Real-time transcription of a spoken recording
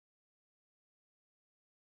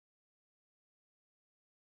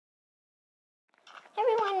Hey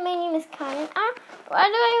everyone, my name is Karen. Why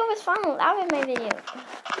do I always fall loud in my videos?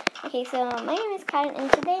 Okay, so my name is Karen, and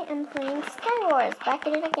today I'm playing Sky Wars. Back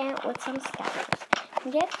at it again with some Sky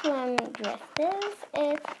Wars. Guess who I'm dressed as?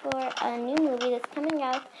 It's for a new movie that's coming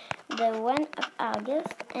out the 1 of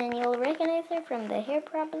August, and you'll recognize her from the hair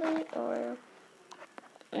probably, or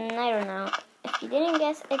I don't know. If you didn't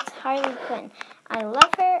guess, it's Harley Quinn. I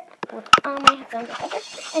love her with all my heart ever,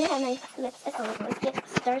 and I have nice lips as always. Let's get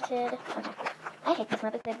started. Okay. I hate this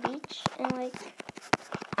map at the beach, and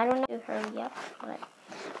I don't know to hurry up, but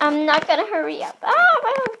I'm not gonna hurry up. My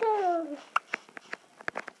hotel!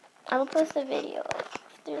 I'll post a video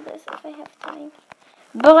after this if I have time.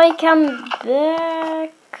 Boy, come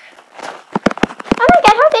back! Oh my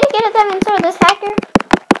god, how did he get a diamond sword, this hacker?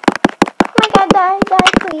 Oh my god, die,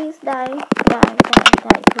 please, die,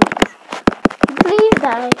 please. Please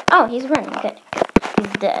die. Oh, he's running, good.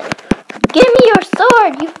 He's dead. Give me your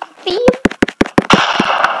sword, you thief!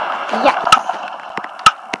 Yes.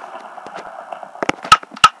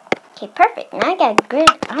 Okay, perfect. Now I got good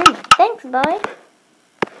armor. Thanks, boy.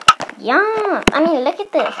 Yeah. I mean, look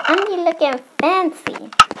at this. I'm looking fancy.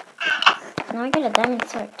 Now I got a diamond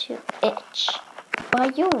sword too. Itch. Oh,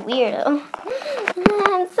 you weirdo.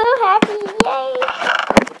 I'm so happy. Yay.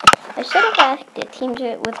 I should have acted team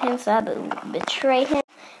with him so I would betray him.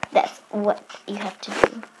 That's what you have to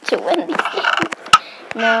do to win these games.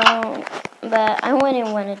 No, but I wouldn't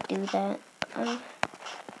want to do that.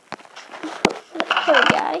 Poor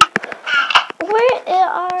guy. Where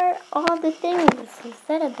are all the things? Is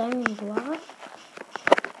that a diamond block?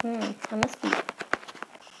 I must be.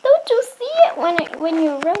 Don't you see it when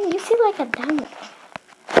you run? You see like a diamond.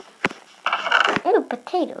 Ooh,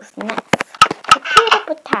 potatoes. Nice.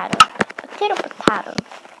 Potato.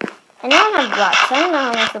 And I don't have blocks. I don't know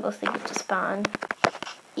how I'm supposed to get to spawn.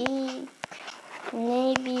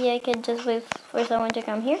 Maybe I could just wait for someone to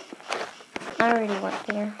come here. I already went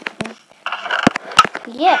there.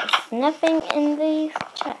 Yes, nothing in the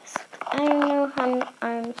chest. I don't know how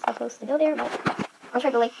I'm supposed to go there, but I'll try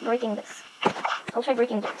breaking this. I'll try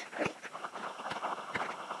breaking it. Perfect.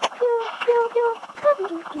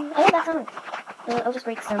 I love that song. I'll just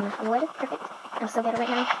break some wood. Perfect. I'm so good right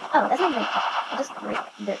now. Oh, that's not even. I'll just break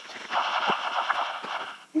dirt.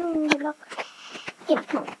 No, block. Yeah,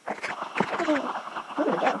 come on. Where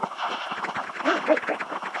do we go? Oh, break.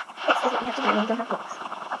 This is what you have to do when you don't have blocks.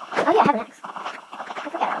 Oh yeah, I have an axe. I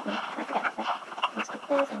forgot about that. Let's do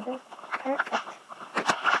this and this. Perfect.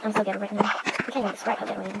 I'm so good right now. You can't even describe how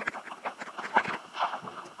good I am.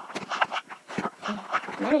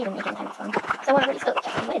 I'm not even making time to song. So I already stole the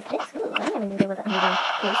chest. What is this? Ooh, I never knew there was a moving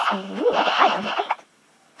place. Ooh, I can hide on here.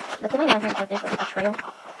 But to my knowledge, there's like a trail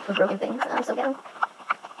of broken things. I'm so ghetto.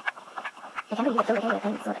 I can't believe it's so ghetto. I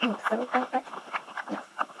think so. But no.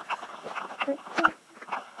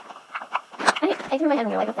 I threw my head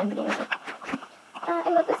in real life at the end of the game. So. I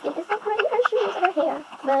love this game. It's so pretty. Her shoes and her hair.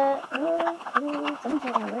 But someone's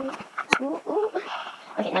not gonna worry. Ooh.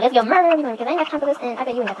 Okay, now let's go murder everyone because I ain't got time for this, and I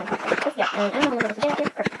bet you ain't got time for this. Let's go. And I don't know how I'm supposed to get out here.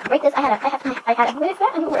 Perfect. Break this. I had a. What is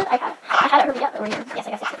that? I had a hurry up over here. Yes, I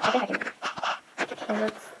got 6. I think I can. Okay,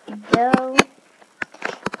 let's go.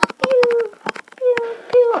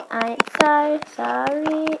 Pew. I'm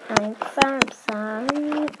sorry.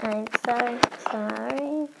 I'm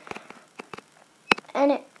sorry.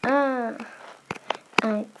 And it, I'm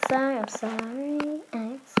sorry.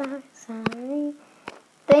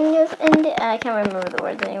 Thing is in the, I can't remember the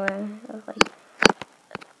words anyway. I was like,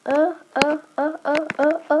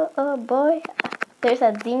 oh, boy. There's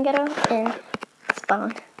a zingaro in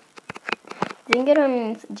spawn. Zingaro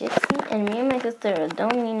means gypsy, and me and my sister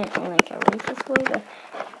don't mean it in like a racist way, but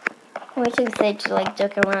we should say to like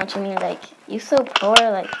joke around to me like, you so poor,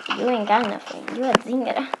 like you ain't got nothing. You a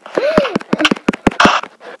zingaro.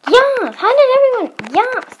 Yes! How did everyone?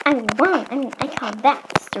 Yes! I won! I mean, I call that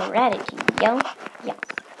strategy, yo. Yes.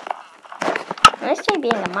 Let's try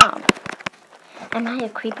being a mob. Am I a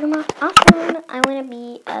creeper mob? Awesome! I want to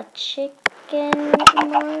be a chicken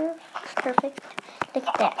mob. Perfect. Look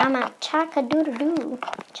at that. I'm a chaka-doodle-doo.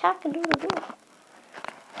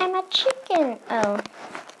 I'm a chicken. Oh.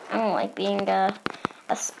 I don't like being a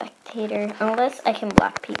spectator. Unless I can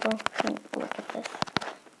block people. Look at this.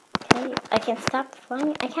 Okay, I can stop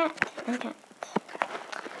flying. I can't.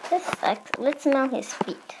 This sucks. Let's smell his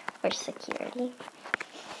feet for security.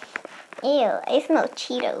 Ew, I smell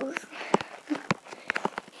Cheetos.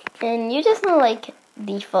 And you just smell like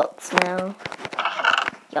default smell.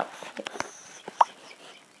 Yes.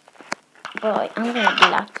 Boy, I'm gonna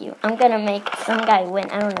block you. I'm gonna make some guy win.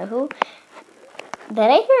 I don't know who. Did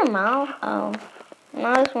I hear Mal? Oh.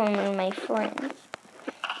 Mal is one of my friends.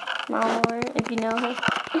 Malmore, if you know her.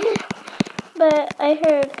 But I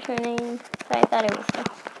heard her name, so I thought it was her.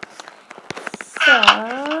 So,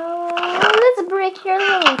 let's break your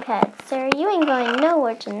lily pad, sir. You ain't going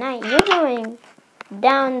nowhere tonight. You're going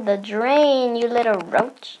down the drain, you little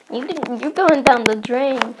roach. You're going down the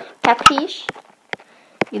drain. Capiche?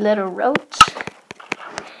 You little roach.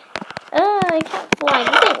 I can't fly.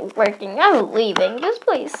 This ain't working. I'm leaving. This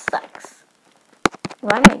place sucks.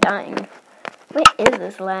 Why am I dying? What is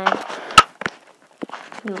this lag?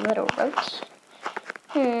 You little roach.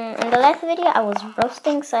 In the last video I was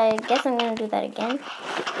roasting, so I guess I'm gonna do that again.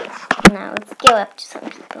 Now let's go up to some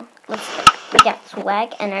people. Let's go. We got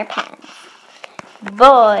swag in our pants.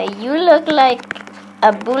 Boy, you look like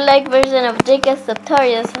a bootleg version of Jacob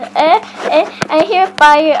Sartorius. I hear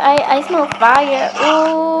fire. I smell fire.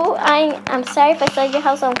 Ooh, I'm sorry if I set your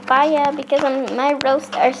house on fire because my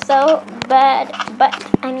roasts are so bad. But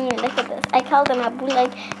I mean, look at this. I call them a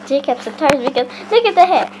bootleg Jacob Sartorius because look at the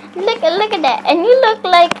hair. Look at that. And you look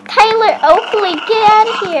like Tyler Oakley. Get out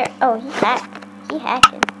of here. Oh, he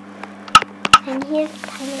hacking. And here's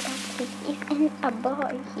Tyler Oakley. He's in a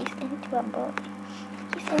boy. He's into a boy.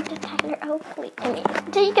 He's into Tyler Oakley. I mean,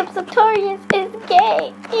 Jacob Sartorius is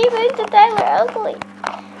gay. He's into Tyler Oakley.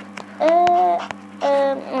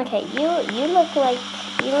 Okay, you look like.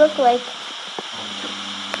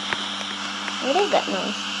 What is that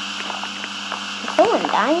noise? Is someone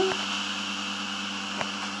dying?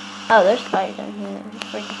 Oh, there's fire down here.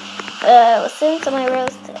 Since my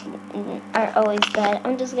roasts are always bad,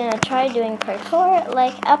 I'm just gonna try doing parkour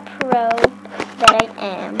like a pro that I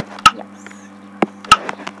am. Yes.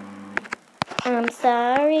 I'm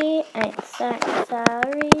sorry.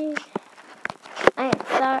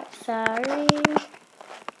 Sorry.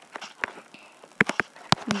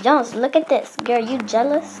 Jones, look at this. Girl, you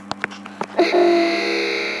jealous?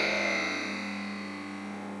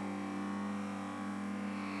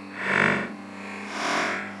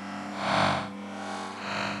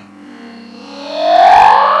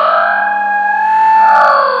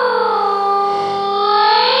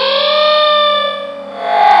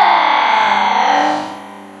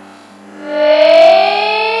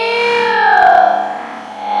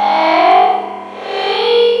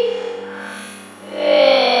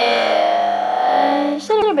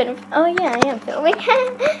 Oh yeah, I am filming.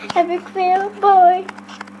 Epic fail, boy.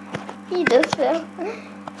 He just fell.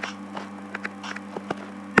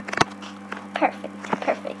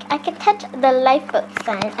 Perfect. I can touch the lifeboat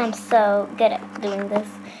sign. I'm so good at doing this.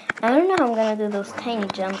 I don't know how I'm gonna do those tiny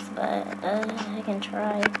jumps, but I can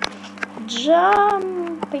try.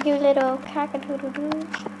 Jump, you little cock-a-doodle-doo.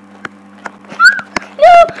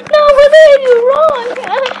 No, what did I do wrong?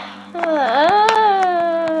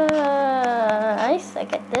 I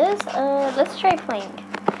suck at this. Let's try playing.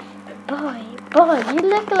 Boy, you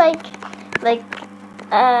look like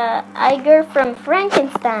Iger from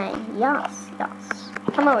Frankenstein. Yes.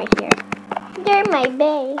 Come over here. You're my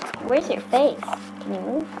bae. Where's your face? Can you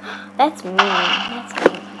move? That's mean.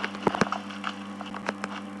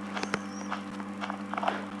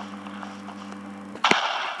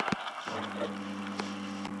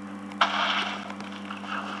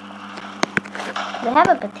 They have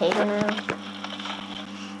a potato now.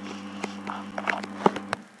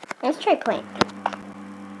 Let's try playing.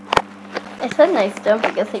 It's a nice jump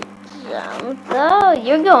because he jumped. Oh,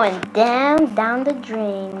 you're going down the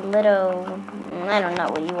drain, little. I don't know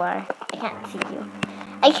what you are. I can't see you.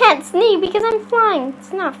 I can't sneak because I'm flying.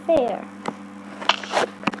 It's not fair.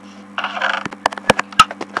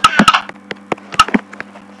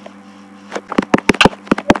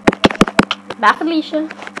 Bye, Felicia.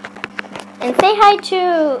 And say hi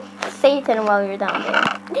to Satan while you're down there.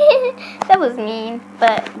 That was mean,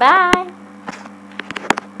 but bye.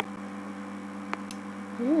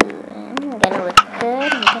 Ooh, I'm gonna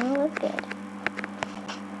look good.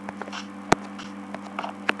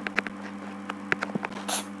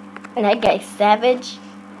 And that guy's savage.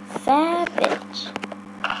 I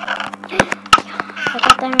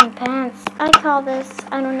got diamond pants. I call this,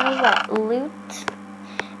 I don't know what, loot.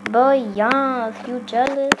 Boy, yes, you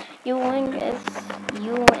jealous. You ain't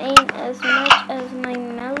as much as my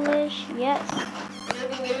mellish. Yes.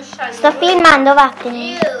 Sto filmando,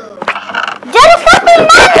 vattene. Già lo sto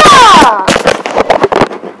filmando!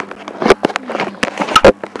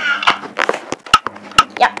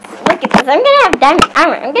 Yes, look at this. I'm gonna have diamond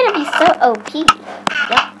armor. I'm gonna be so OP.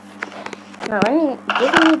 Yes. Now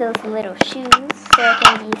give me those little shoes so I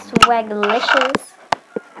can be swaglicious.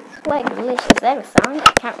 Swaglicious, is that a song?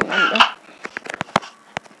 I can't remember.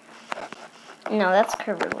 No, that's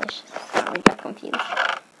Curvilicious. We got confused.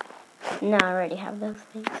 No, I already have those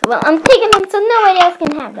things. Well, I'm taking them so nobody else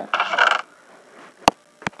can have them.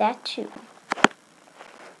 That too.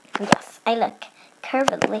 Yes, I look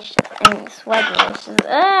curvilicious. I mean, sweatlicious.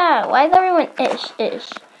 Ah, why is everyone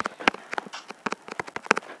ish?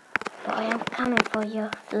 Boy, I'm coming for you,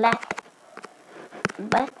 flat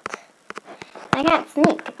butt. I can't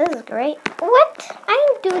sneak. This is great. What?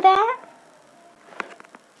 I didn't do that.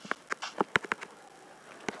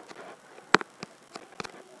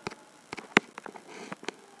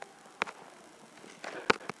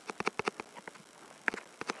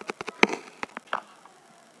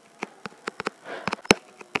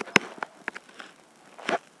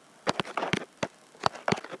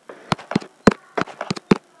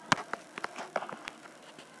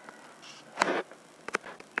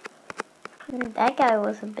 That guy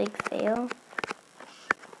was a big fail.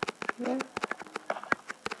 Yeah.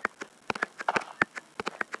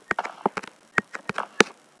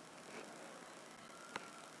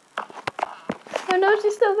 Oh no,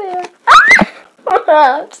 she's still there. Ah!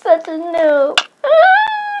 I'm such a noob.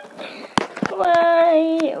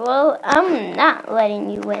 Why? Well, I'm not letting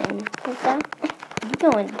you win. What's that?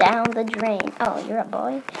 You're going down the drain. Oh, you're a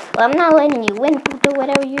boy? Well, I'm not letting you win, Puto,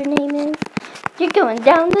 whatever your name is. You're going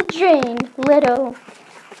down the drain, little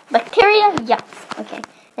bacteria. Yes. Okay.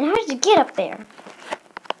 And how did you get up there?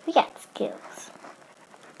 We got skills.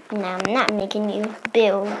 No, I'm not making you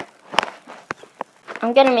build.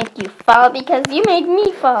 I'm gonna make you fall because you made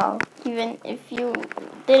me fall. Even if you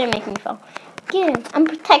didn't make me fall. Get him. I'm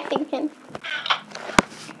protecting him.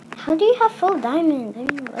 How do you have full diamonds? Are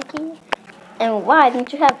you lucky? And why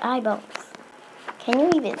didn't you have eyeballs? Can you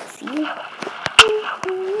even see?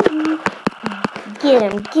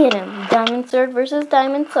 Get him. Diamond sword versus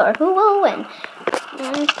diamond sword. Who will win?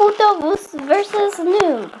 Puto versus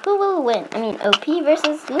noob. Who will win? I mean, OP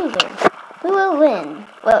versus loser. Who will win?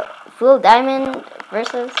 Well, full diamond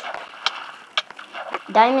versus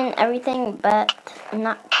diamond everything but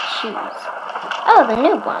not shoes. Oh, the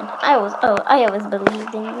noob one. I always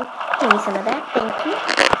believed in you. Give me some of that. Thank you.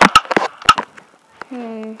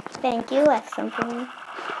 Thank you. That's something.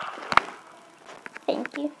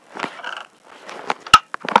 Thank you.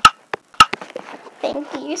 Thank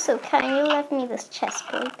you. You're so kind. You left me this chest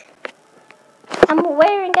plate. I'm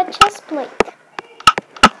wearing a chest plate.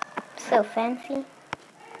 So fancy.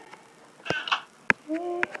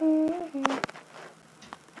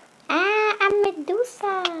 Ah, I'm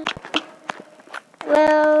Medusa.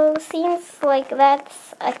 Well, seems like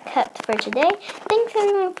that's a cut for today. Thanks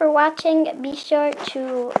everyone for watching. Be sure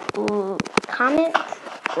to comment.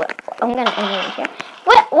 Well, I'm gonna end it here.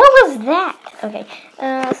 What was that? Okay.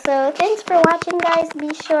 So thanks for watching, guys.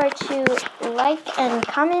 Be sure to like and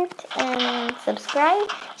comment and subscribe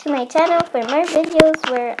to my channel for more videos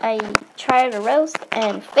where I try to roast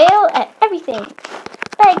and fail at everything.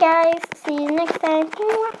 Bye, guys. See you next time.